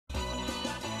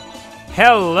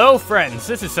Hello friends,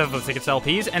 this is 706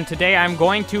 LPs, and today I'm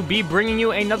going to be bringing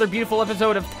you another beautiful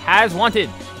episode of Taz Wanted.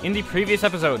 In the previous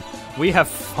episode, we have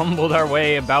fumbled our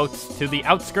way about to the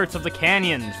outskirts of the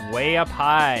canyons, way up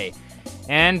high.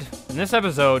 And in this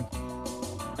episode,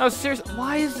 no, seriously,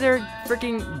 why is there a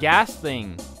freaking gas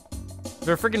thing?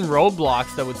 There are freaking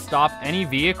roadblocks that would stop any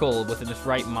vehicle within its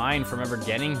right mind from ever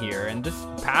getting here, and this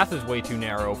path is way too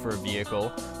narrow for a vehicle.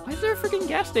 Why is there a freaking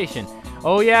gas station?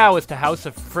 Oh yeah, it was to house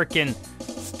a freaking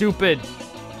stupid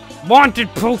wanted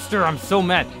poster. I'm so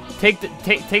mad. Take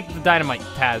the dynamite,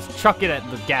 Taz. Chuck it at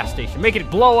the gas station. Make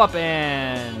it blow up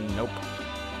and nope.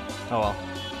 Oh well.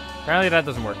 Apparently that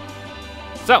doesn't work.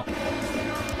 So,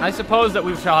 I suppose that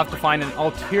we shall have to find an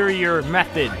ulterior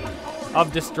method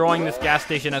of destroying this gas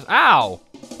station as— ow!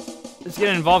 It's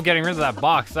gonna involve getting rid of that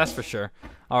box, that's for sure.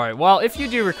 Alright, well, if you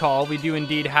do recall, we do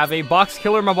indeed have a box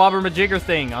killer mabobber majigger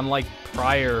thing, unlike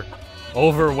prior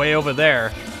way over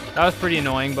there. That was pretty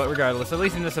annoying, but regardless, at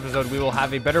least in this episode, we will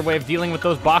have a better way of dealing with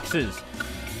those boxes.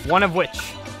 One of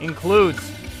which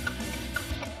includes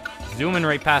zooming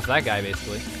right past that guy,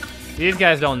 basically. These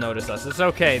guys don't notice us. It's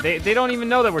okay. They don't even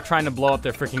know that we're trying to blow up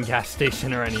their freaking gas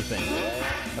station or anything.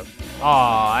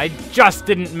 Aw, I just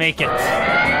didn't make it.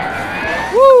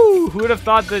 Woo! Who would have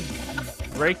thought that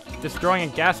destroying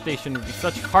a gas station would be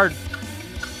such hard,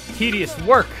 tedious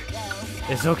work?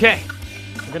 It's okay.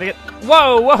 We're gonna get—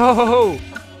 whoa, whoa!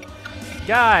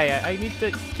 Guy, I need to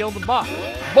kill the boss.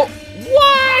 Whoa,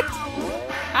 what?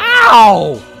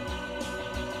 Ow!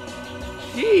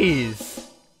 Jeez.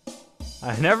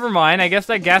 Never mind. I guess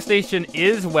that gas station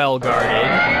is well guarded.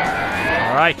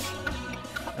 All right.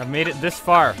 I've made it this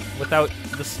far without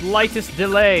the slightest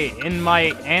delay in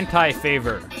my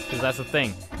anti-favor, because that's the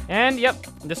thing. And, yep,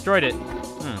 destroyed it.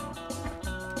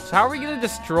 So how are we going to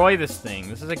destroy this thing?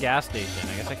 This is a gas station.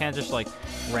 I guess I can't just, like,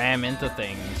 ram into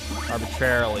things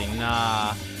arbitrarily.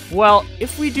 Nah. Well,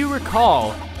 if we do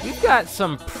recall, we've got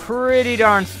some pretty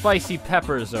darn spicy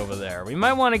peppers over there. We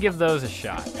might want to give those a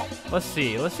shot. Let's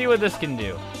see. Let's see what this can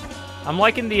do. I'm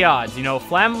liking the odds. You know,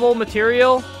 flammable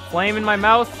material, flame in my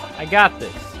mouth. I got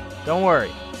this. Don't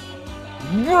worry.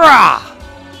 Rah!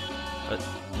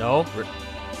 No?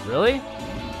 Really?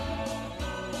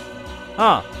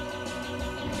 Huh.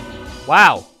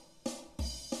 Wow.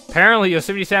 Apparently,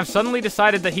 Yosemite Sam suddenly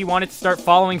decided that he wanted to start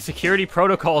following security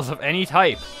protocols of any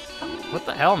type. What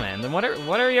the hell, man? Then what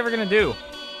are you ever gonna do?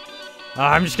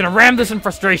 I'm just gonna ram this in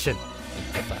frustration.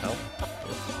 What the hell?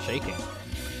 It's shaking.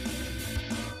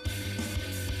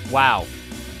 Wow.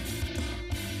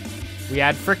 We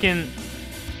had frickin'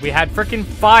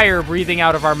 fire breathing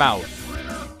out of our mouth.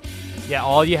 Yeah,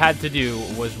 all you had to do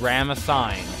was ram a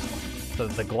sign so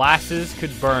that the glasses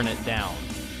could burn it down.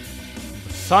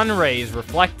 The sun rays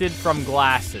reflected from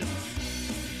glasses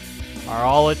are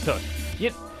all it took.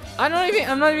 I'm not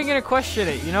even gonna question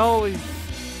it, you know?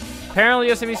 Apparently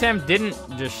Yosemite Sam didn't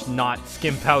just not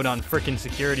skimp out on frickin'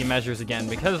 security measures again,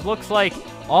 because it looks like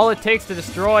all it takes to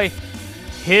destroy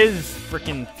his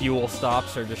frickin' fuel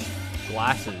stops are just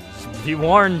glasses. Be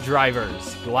warned,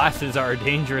 drivers. Glasses are a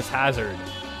dangerous hazard.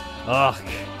 Ugh.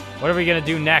 What are we gonna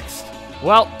do next?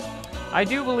 Well, I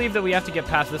do believe that we have to get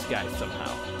past this guy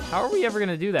somehow. How are we ever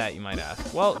gonna do that, you might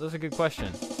ask? Well, that's a good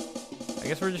question. I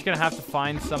guess we're just gonna have to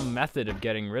find some method of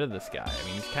getting rid of this guy. I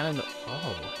mean, he's kind of—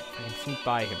 oh, I can sneak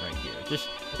by him right here.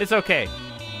 It's okay.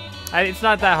 It's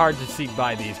not that hard to sneak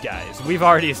by these guys. We've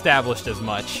already established as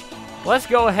much. Let's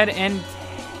go ahead and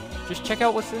just check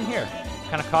out what's in here. What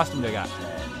kind of costume they got?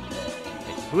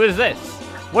 Hey, who is this?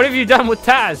 What have you done with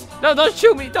Taz? No, don't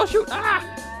shoot me! Don't shoot! Ah!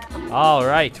 All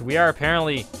right, we are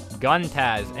apparently Gun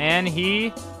Taz, and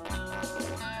he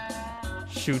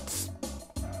shoots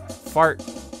fart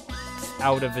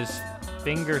out of his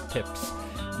fingertips.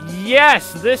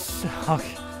 Yes, this—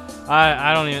 okay.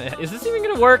 I don't even— is this even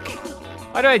gonna work?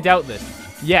 Why do I doubt this?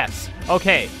 Yes.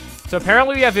 Okay. So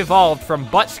apparently we have evolved from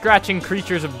butt-scratching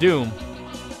creatures of doom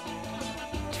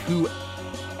to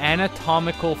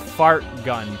anatomical fart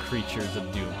gun creatures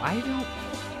of doom. I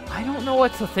don't know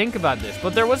what to think about this,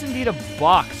 but there was indeed a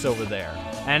box over there.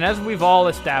 And as we've all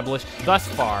established thus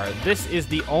far, this is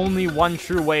the only one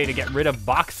true way to get rid of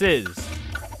boxes.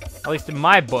 At least in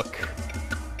my book.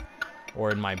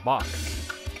 Or in my box.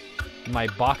 In my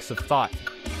box of thought.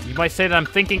 You might say that I'm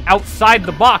thinking outside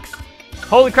the box.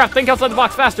 Holy crap, think outside the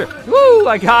box faster. Woo,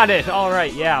 I got it. All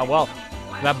right, yeah, well,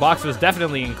 that box was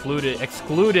definitely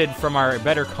excluded from our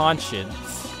better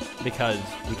conscience because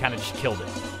we kind of just killed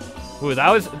it. Ooh,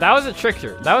 that was a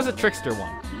trickster. That was a trickster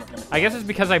one. I guess it's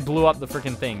because I blew up the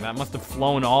freaking thing. That must have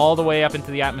flown all the way up into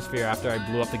the atmosphere after I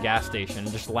blew up the gas station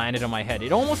and just landed on my head.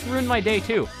 It almost ruined my day,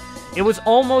 too. It was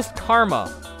almost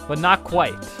karma, but not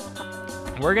quite.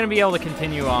 we're going to be able to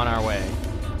continue on our way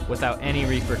without any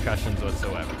repercussions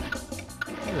whatsoever.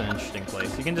 This is an interesting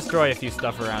place. You can destroy a few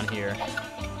stuff around here.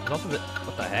 There's also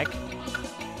what the heck?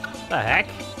 What the heck?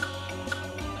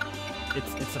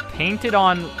 It's a painted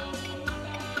on,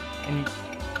 and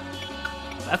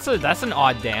that's an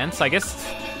odd dance. I guess,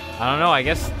 I don't know, I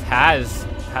guess Taz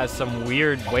has some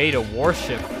weird way to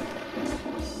worship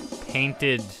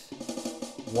painted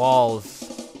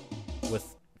walls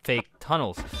with fake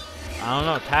tunnels. I don't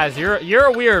know, Taz, you're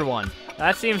a weird one.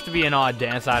 That seems to be an odd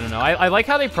dance. I don't know. I like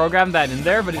how they programmed that in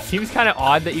there, but it seems kind of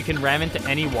odd that you can ram into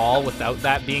any wall without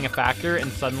that being a factor,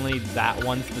 and suddenly that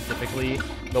one specifically,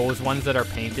 those ones that are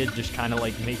painted, just kind of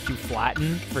like make you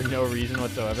flatten for no reason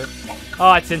whatsoever.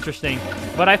 Oh, it's interesting.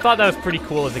 But I thought that was pretty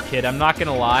cool as a kid. I'm not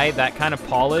gonna lie, that kind of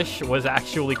polish was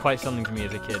actually quite something to me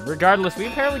as a kid. Regardless, we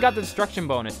apparently got the destruction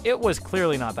bonus. It was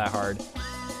clearly not that hard.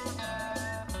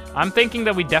 I'm thinking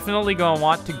that we definitely gonna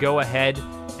want to go ahead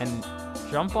and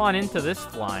jump on into this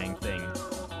flying thing.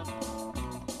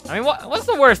 I mean, what's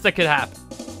the worst that could happen?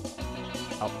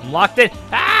 Oh, I'm locked in.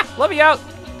 Ah! Let me out!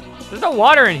 There's no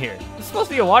water in here. This is supposed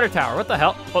to be a water tower. What the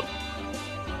hell?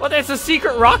 What? It's a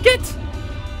secret rocket?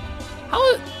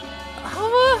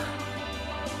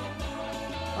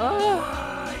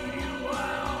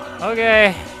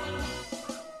 Okay.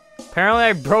 Apparently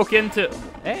I broke into...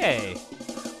 Hey.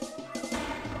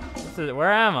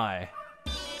 Where am I?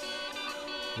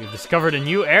 We've discovered a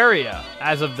new area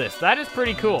as of this. That is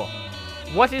pretty cool.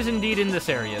 What is indeed in this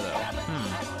area,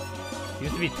 though?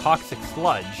 Seems to be toxic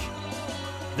sludge.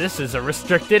 This is a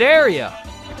restricted area.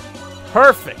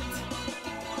 Perfect.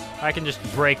 I can just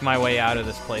break my way out of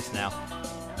this place now.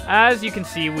 As you can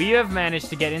see, we have managed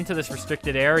to get into this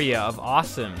restricted area of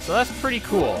awesome. So that's pretty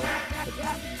cool.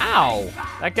 Ow!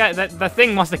 That guy, that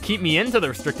thing wants to keep me into the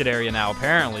restricted area now,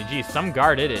 apparently. Geez, some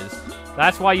guard it is.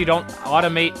 That's why you don't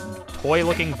automate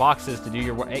toy-looking boxes to do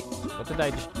your work. Hey, what did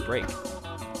I just break?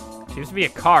 Seems to be a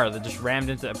car that just rammed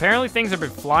into... Apparently things have been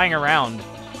flying around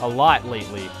a lot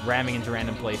lately, ramming into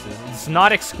random places. It's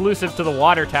not exclusive to the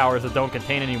water towers that don't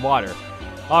contain any water.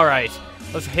 Alright,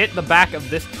 let's hit the back of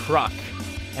this truck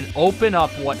and open up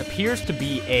what appears to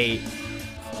be a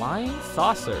flying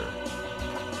saucer.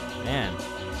 Man,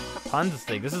 tons of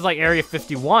things. This is like Area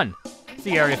 51. It's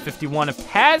the Area 51 of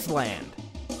Tazland.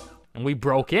 And we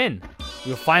broke in.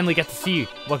 We'll finally get to see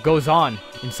what goes on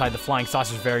inside the flying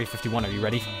saucers of Area 51. Are you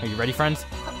ready? Are you ready, friends?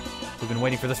 We've been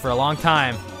waiting for this for a long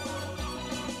time.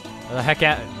 Where the heck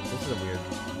at? This is a weird...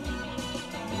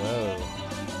 Whoa.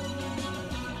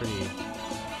 Pretty...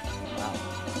 Wow.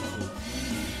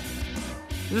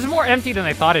 This is more empty than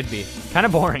I thought it'd be. Kind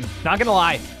of boring. Not gonna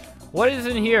lie. What is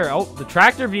in here? Oh, the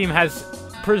tractor beam has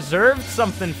preserved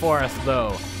something for us,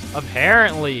 though.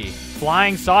 Apparently,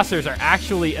 flying saucers are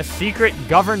actually a secret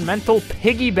governmental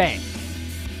piggy bank.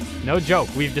 No joke.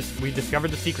 We've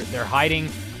discovered the secret. They're hiding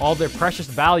all their precious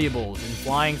valuables in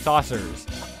flying saucers,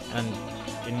 and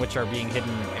in which are being hidden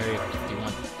in Area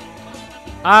 51.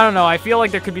 I don't know. I feel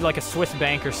like there could be like a Swiss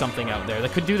bank or something out there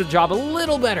that could do the job a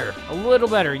little better. A little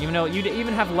better. You know, you'd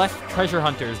even have less treasure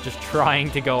hunters just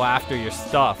trying to go after your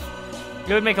stuff.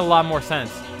 It would make a lot more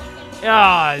sense.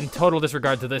 In total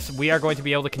disregard to this, we are going to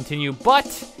be able to continue,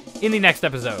 but in the next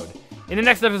episode. In the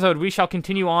next episode, we shall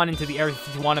continue on into the Area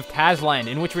 51 of Tazland,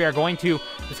 in which we are going to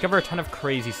discover a ton of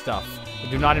crazy stuff that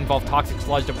do not involve toxic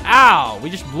sludge. Ow! We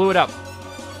just blew it up.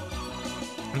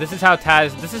 This is how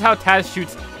Taz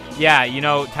shoots. Yeah, you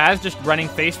know, Taz just running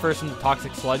face first into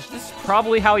toxic sludge. This is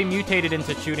probably how he mutated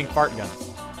into shooting fart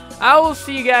guns. I will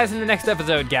see you guys in the next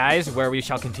episode, guys, where we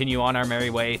shall continue on our merry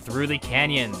way through the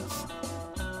canyons.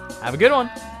 Have a good one.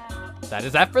 That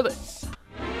is that for this.